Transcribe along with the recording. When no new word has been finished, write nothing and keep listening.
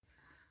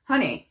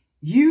Honey,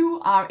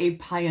 you are a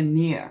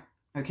pioneer,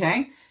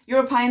 okay?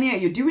 You're a pioneer.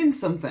 You're doing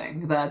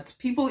something that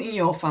people in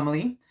your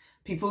family,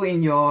 people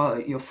in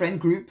your friend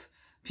group,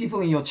 people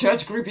in your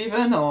church group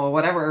even, or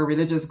whatever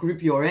religious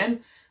group you're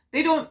in,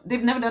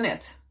 they've never done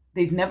it.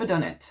 They've never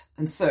done it.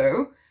 And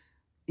so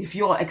if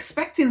you're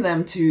expecting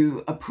them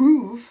to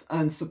approve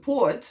and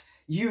support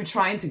you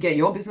trying to get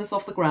your business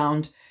off the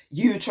ground,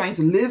 you trying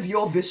to live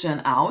your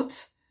vision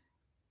out,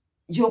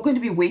 you're going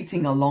to be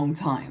waiting a long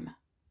time.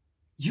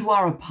 You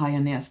are a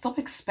pioneer. Stop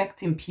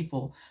expecting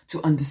people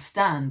to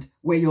understand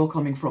where you're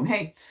coming from.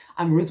 Hey,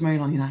 I'm Rosemary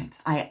Unite.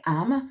 I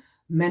am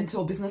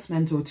business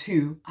mentor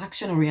to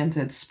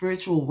action-oriented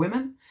spiritual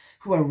women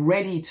who are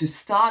ready to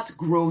start,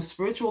 grow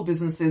spiritual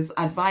businesses,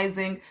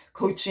 advising,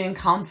 coaching,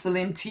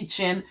 counseling,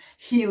 teaching,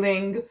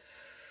 healing.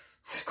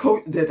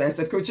 Did I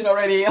said coaching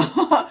already?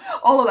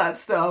 All of that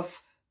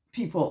stuff.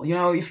 People,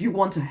 if you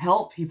want to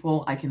help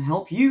people, I can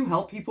help you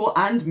help people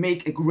and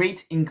make a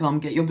great income,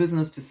 get your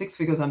business to 6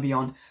 figures and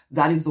beyond.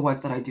 That is the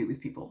work that I do with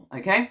people,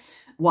 okay?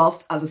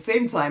 Whilst at the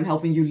same time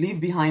helping you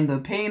leave behind the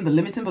pain, the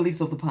limiting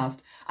beliefs of the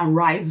past and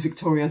rise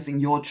victorious in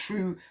your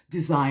true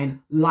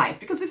design life.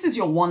 Because this is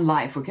your one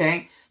life,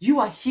 okay? You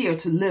are here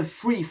to live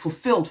free,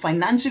 fulfilled,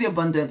 financially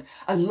abundant,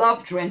 a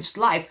love-drenched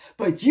life,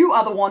 but you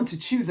are the one to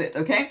choose it,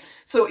 okay?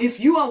 So if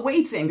you are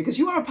waiting, because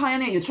you are a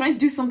pioneer, you're trying to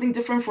do something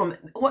different from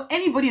what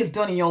anybody has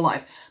done in your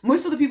life.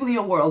 Most of the people in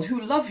your world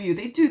who love you,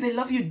 they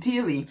love you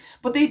dearly,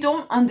 but they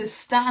don't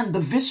understand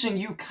the vision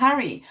you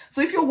carry.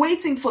 So if you're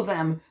waiting for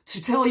them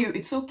to tell you,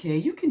 it's okay,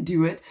 you can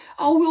do it,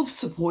 oh, we'll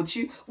support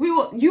you,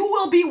 you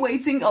will be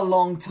waiting a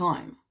long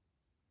time.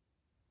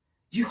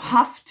 You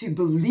have to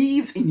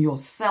believe in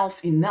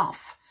yourself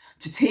enough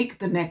to take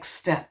the next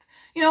step.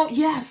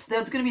 Yes,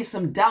 there's going to be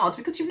some doubt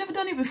because you've never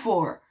done it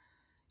before.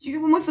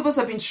 Most of us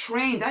have been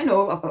trained. I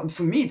know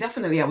for me,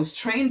 definitely, I was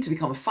trained to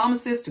become a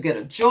pharmacist, to get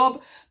a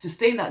job, to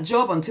stay in that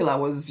job until I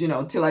was,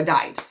 till I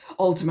died,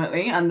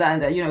 ultimately. And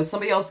then,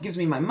 somebody else gives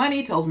me my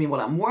money, tells me what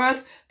I'm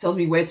worth, tells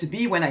me where to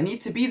be, when I need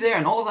to be there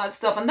and all of that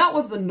stuff. And that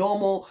was the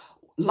normal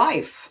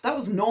life. That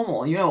was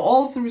normal,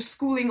 all through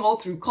schooling, all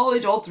through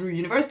college, all through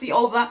university,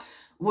 all of that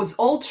was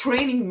all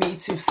training me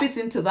to fit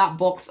into that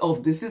box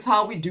of this is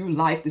how we do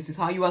life, this is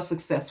how you are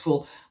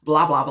successful,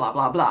 blah, blah, blah,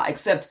 blah, blah,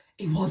 except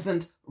it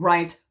wasn't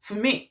right for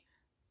me.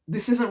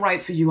 This isn't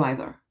right for you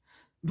either.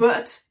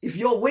 But if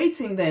you're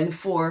waiting then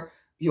for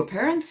your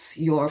parents,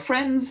 your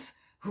friends,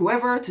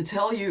 whoever to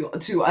tell you,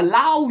 to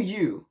allow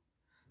you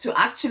to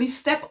actually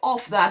step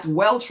off that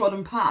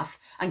well-trodden path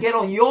and get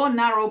on your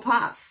narrow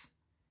path,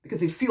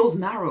 because it feels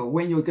narrow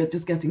when you're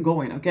just getting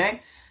going,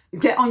 okay?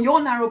 Get on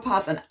your narrow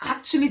path and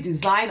actually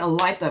design a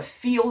life that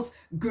feels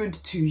good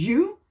to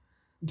you,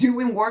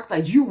 doing work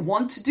that you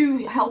want to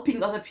do,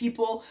 helping other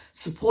people,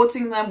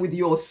 supporting them with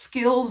your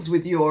skills,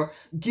 with your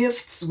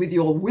gifts, with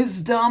your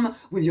wisdom,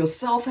 with your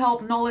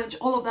self-help knowledge,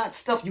 all of that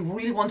stuff you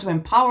really want to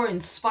empower,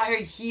 inspire,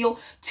 heal,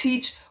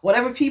 teach,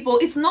 whatever people.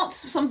 It's not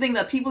something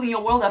that people in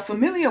your world are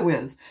familiar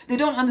with. They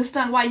don't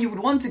understand why you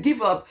would want to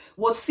give up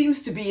what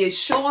seems to be a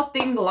sure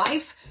thing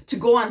life to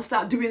go and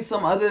start doing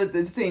some other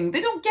thing.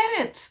 They don't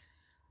get it.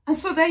 And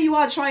so there you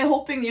are trying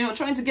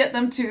to get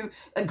them to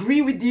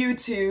agree with you,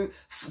 to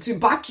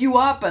back you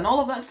up and all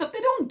of that stuff. They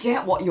don't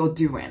get what you're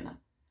doing.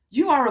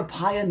 You are a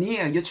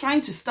pioneer. You're trying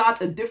to start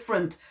a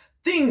different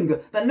thing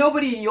that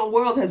nobody in your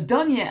world has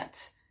done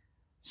yet.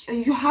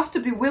 You have to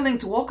be willing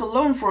to walk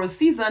alone for a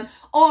season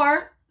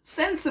or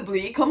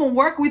sensibly come and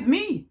work with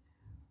me.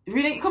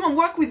 Really, come and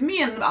work with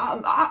me and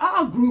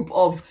our group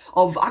of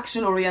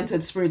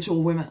action-oriented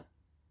spiritual women.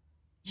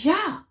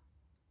 Yeah.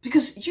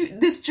 Because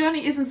this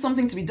journey isn't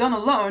something to be done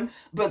alone,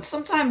 but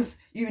sometimes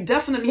you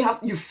definitely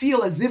you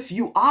feel as if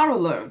you are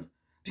alone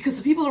because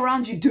the people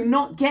around you do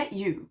not get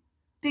you.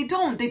 They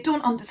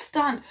don't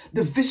understand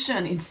the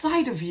vision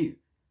inside of you.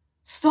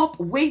 Stop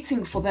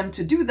waiting for them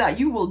to do that.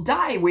 You will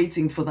die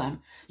waiting for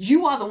them.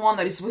 You are the one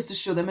that is supposed to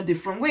show them a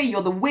different way.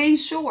 You're the way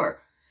shower.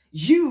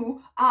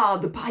 You are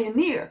the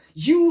pioneer.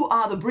 You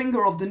are the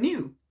bringer of the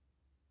new.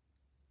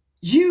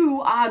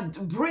 You are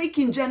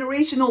breaking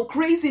generational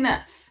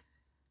craziness.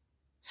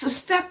 So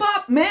step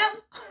up, man.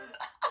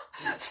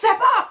 Step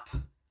up.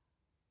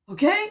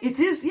 Okay? It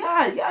is,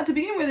 to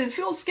begin with, it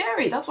feels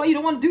scary. That's why you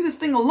don't want to do this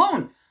thing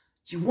alone.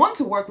 You want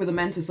to work with a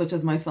mentor such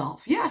as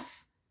myself.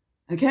 Yes.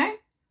 Okay?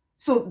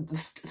 So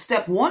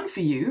step 1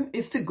 for you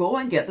is to go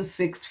and get the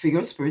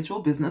 6-figure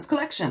spiritual business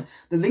collection.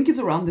 The link is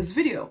around this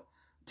video.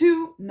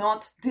 Do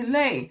not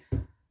delay.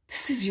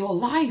 This is your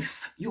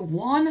life, your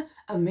one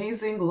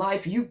amazing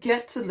life. You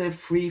get to live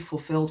free,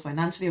 fulfilled,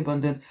 financially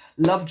abundant,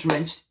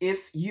 love-drenched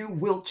if you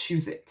will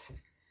choose it.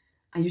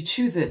 And you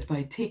choose it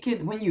by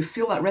when you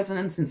feel that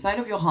resonance inside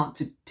of your heart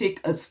to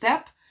take a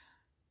step,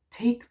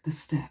 take the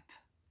step.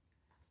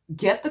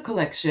 Get the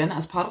collection.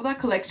 As part of that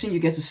collection, you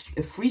get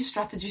a free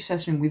strategy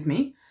session with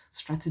me.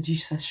 Strategy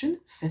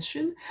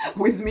session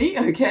with me,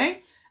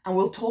 okay? And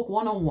we'll talk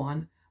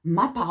one-on-one,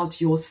 map out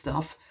your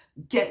stuff,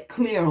 get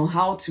clear on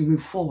how to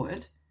move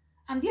forward.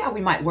 And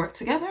we might work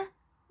together.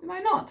 We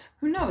might not.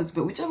 Who knows?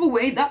 But whichever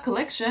way, that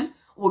collection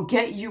will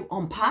get you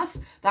on path.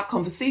 That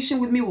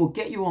conversation with me will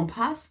get you on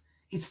path.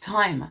 It's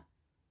time.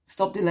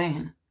 Stop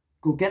delaying.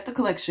 Go get the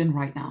collection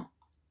right now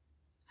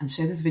and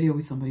share this video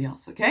with somebody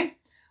else, okay?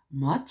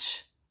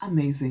 Much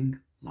amazing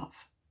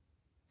love.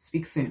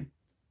 Speak soon.